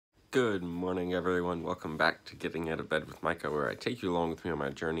Good morning, everyone. Welcome back to Getting Out of Bed with Micah, where I take you along with me on my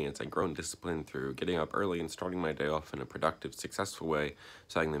journey as I grow in discipline through getting up early and starting my day off in a productive, successful way,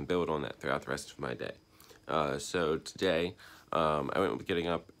 so I can then build on that throughout the rest of my day. So today, I went with getting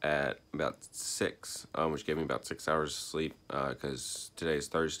up at about 6, which gave me about 6 hours of sleep, because today is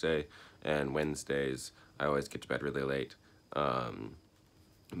Thursday, and Wednesdays I always get to bed really late.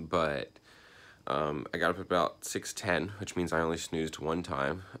 But I got up at about 6:10, which means I only snoozed one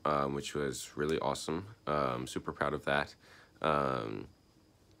time, which was really awesome. Super proud of that.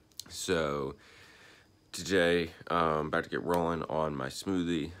 So today, about to get rolling on my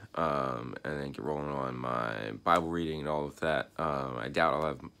smoothie, and then get rolling on my Bible reading and all of that. I doubt I'll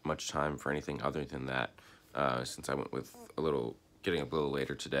have much time for anything other than that, since I went with getting up a little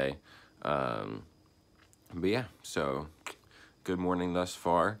later today. But yeah, so good morning thus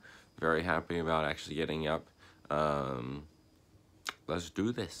far. Very happy about actually getting up. Let's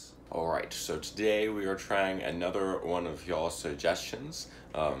do this. Alright, so today we are trying another one of y'all's suggestions.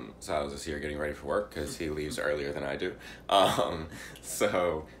 So I was just here getting ready for work because he leaves earlier than I do.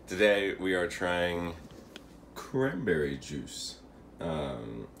 So today we are trying cranberry juice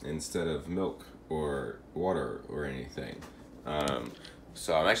instead of milk or water or anything.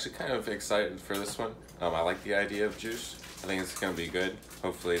 So I'm actually kind of excited for this one. I like the idea of juice. I think it's going to be good.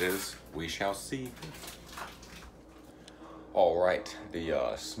 Hopefully it is. We shall see. Alright, the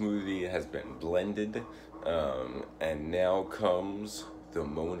smoothie has been blended, and now comes the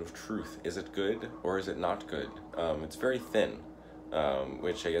moment of truth. Is it good or is it not good? It's very thin,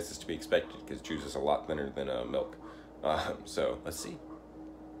 which I guess is to be expected because juice is a lot thinner than milk. So let's see.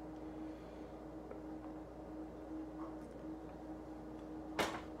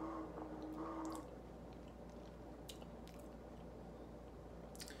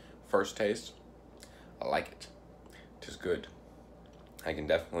 First taste, I like it. It is good. I can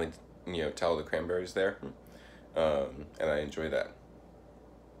definitely, tell the cranberries there, and I enjoy that.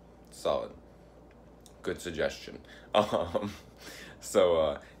 Solid. Good suggestion. Yeah,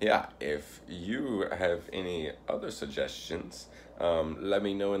 if you have any other suggestions, let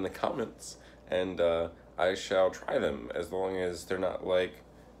me know in the comments, and I shall try them as long as they're not like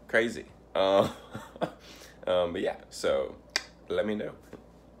crazy. But yeah, so let me know.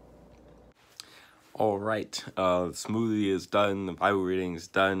 All right, the smoothie is done, the Bible reading is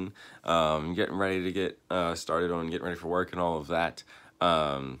done, getting ready to get started on getting ready for work and all of that.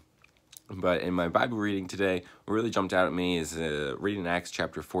 But in my Bible reading today, what really jumped out at me is reading Acts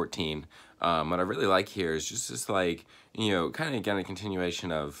chapter 14. What I really like here is just this, like, kind of again a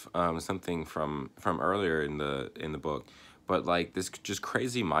continuation of something from earlier in the book, but like this just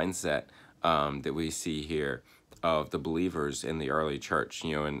crazy mindset that we see here of the believers in the early church,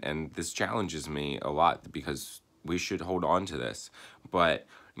 and this challenges me a lot because we should hold on to this. But,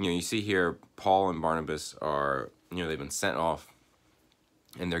 you see here, Paul and Barnabas are, they've been sent off,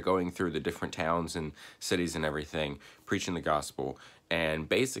 and they're going through the different towns and cities and everything, preaching the gospel. And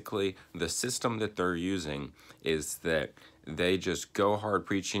basically, the system that they're using is that they just go hard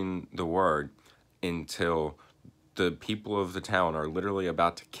preaching the word until the people of the town are literally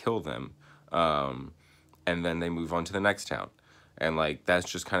about to kill them. And then they move on to the next town. And, like, that's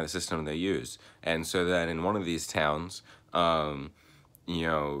just kind of the system they use. And so then in one of these towns, they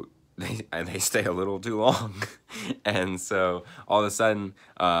stay a little too long. And so all of a sudden,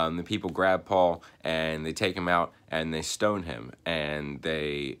 the people grab Paul and they take him out and they stone him. And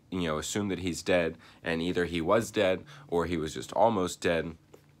they, assume that he's dead. And either he was dead or he was just almost dead.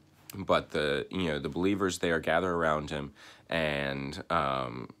 But the believers there gather around him, and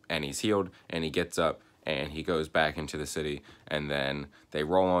he's healed, and he gets up, and he goes back into the city, and then they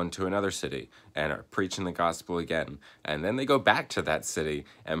roll on to another city and are preaching the gospel again, and then they go back to that city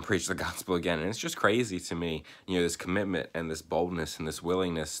and preach the gospel again. And it's just crazy to me, this commitment and this boldness and this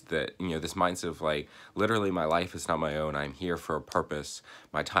willingness that, this mindset of, like, literally my life is not my own. I'm here for a purpose.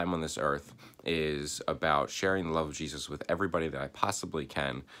 My time on this earth is about sharing the love of Jesus with everybody that I possibly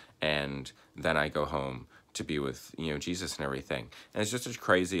can, and then I go home to be with, Jesus and everything. And it's just a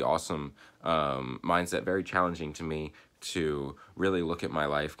crazy, awesome mindset, very challenging to me to really look at my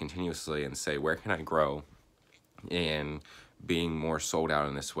life continuously and say, where can I grow in being more sold out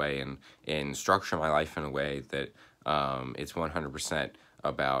in this way, and structure my life in a way that it's 100%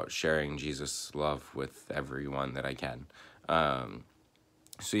 about sharing Jesus' love with everyone that I can.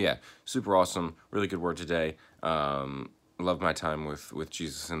 So yeah, super awesome, really good word today. Love my time with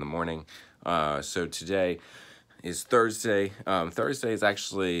Jesus in the morning. So today is Thursday. Thursday is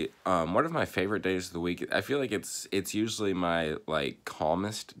actually one of my favorite days of the week. I feel like it's usually my, like,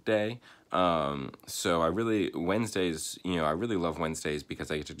 calmest day. So Wednesdays, I really love Wednesdays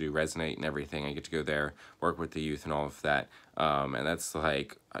because I get to do Resonate and everything. I get to go there, work with the youth and all of that. And that's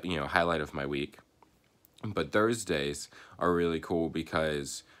like, highlight of my week. But Thursdays are really cool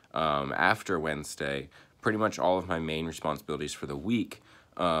because after Wednesday, pretty much all of my main responsibilities for the week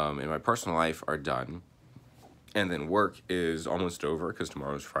in my personal life are done. And then work is almost over because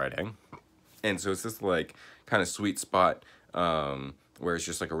tomorrow's Friday. And so it's this like kind of sweet spot where it's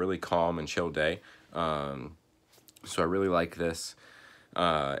just like a really calm and chill day. So I really like this.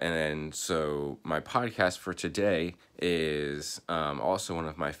 And then, so my podcast for today is also one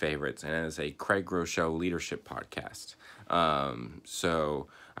of my favorites, and it is a Craig Rochelle leadership podcast. So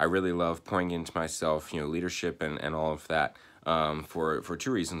I really love pouring into myself, leadership and all of that for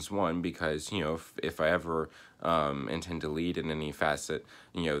two reasons. One, because, if I ever intend to lead in any facet,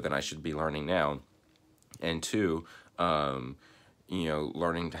 then I should be learning now. And two,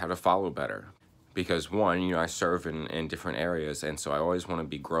 learning how to follow better. Because one, I serve in different areas, and so I always want to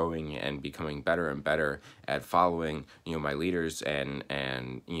be growing and becoming better and better at following, my leaders and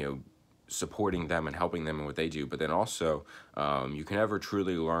supporting them and helping them in what they do. But then also, you can never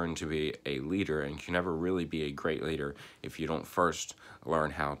truly learn to be a leader, and you can never really be a great leader if you don't first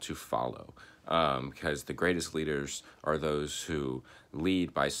learn how to follow. Because the greatest leaders are those who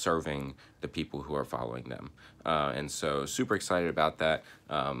lead by serving the people who are following them. And so super excited about that.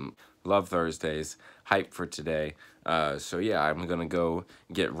 Love Thursdays, hype for today. So yeah, I'm gonna go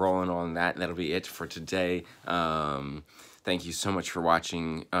get rolling on that. That'll be it for today. Thank you so much for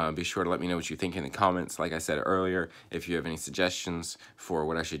watching. Be sure to let me know what you think in the comments. Like I said earlier, if you have any suggestions for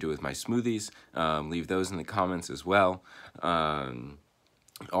what I should do with my smoothies, leave those in the comments as well.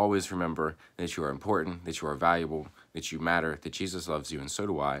 Always remember that you are important, that you are valuable, that you matter, that Jesus loves you, and so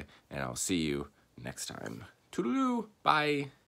do I. And I'll see you next time. Toodaloo, bye.